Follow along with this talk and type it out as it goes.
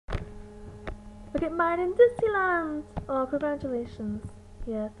I get mine in Disneyland! Oh, congratulations.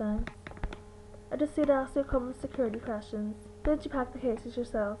 Yeah, thanks. I just need to ask you a couple of security questions. Did you pack the cases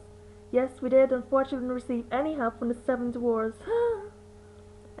yourself? Yes, we did. Unfortunately, we didn't receive any help from the Seven Dwarves.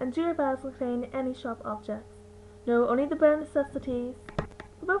 And do your bags contain any sharp objects? No, only the bare necessities.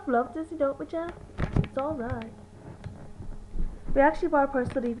 We both love Disney, don't we, Jeff? It's alright. We actually bought a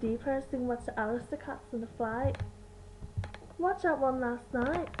personal DVD player so we can watch the Aristocats on the flight. Watched that one last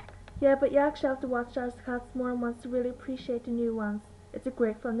night. Yeah, but you actually have to watch Aristocats more than once to really appreciate the new ones. It's a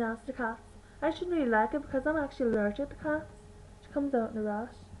great film, the Aristocats. I shouldn't really like it because I'm actually allergic to cats. She comes out in a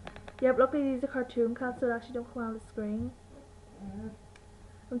rush. Yeah, but luckily these are cartoon cats so they actually don't come out on the screen.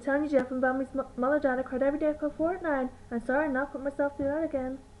 I'm telling you, Jeff, and Bambi's mother died. I cried every day for a fortnight. I'm sorry, I'm not putting myself through that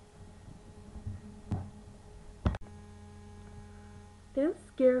again. They don't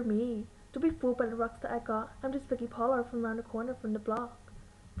scare me. Don't be fooled by the rocks that I got. I'm just Vicky Pollard from around the corner from the block.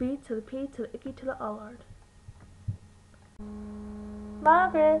 V to the P to the Icky to the Allard.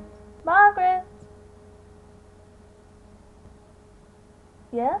 Margaret! Margaret!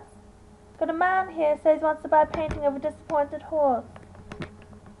 Yes? Got a man here says he wants to buy a painting of a disappointed horse.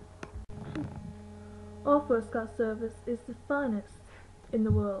 Our first-class service is the finest in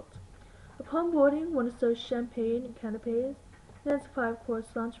the world. Upon boarding, one is served champagne and canapes. Then it's a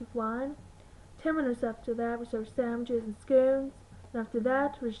 5-course lunch with wine. 10 minutes after that, we serve sandwiches and scones. And after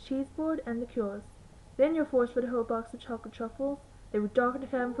that, there's cheese board and liqueurs. Then you're forced with a whole box of chocolate truffles. They would darken the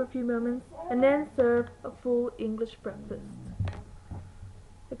cabin for a few moments, and then serve a full English breakfast.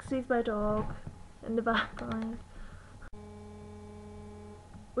 Excuse my dog in the background.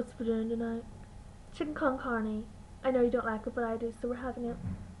 What's for dinner tonight? Chicken con carne. I know you don't like it, but I do, so we're having it.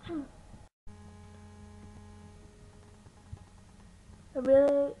 I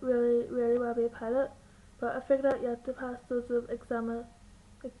really want to be a pilot, but I figured out you have to pass those exam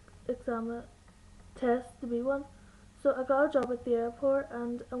tests to be one. So I got a job at the airport,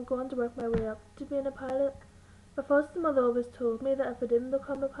 and I'm going to work my way up to being a pilot. My foster mother always told me that if I didn't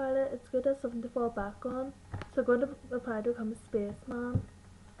become a pilot, it's good to have something to fall back on. So I'm going to apply to become a spaceman.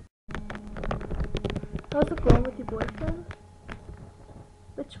 How's it going with your boyfriend?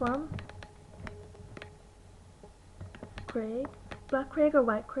 Which one? Craig? Black Craig or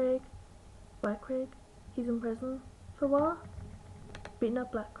White Craig? White Craig? He's in prison. For what? Beating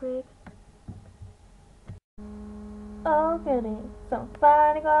up Black Craig. Oh goody, so I'm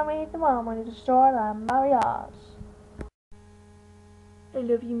finally gonna meet the one when you destroy that marriage. I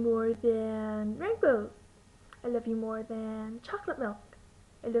love you more than rainbows. I love you more than chocolate milk.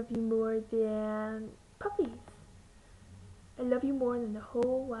 I love you more than puppies. I love you more than the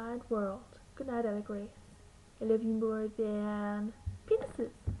whole wide world. Good night, Ella Grace. I love you more than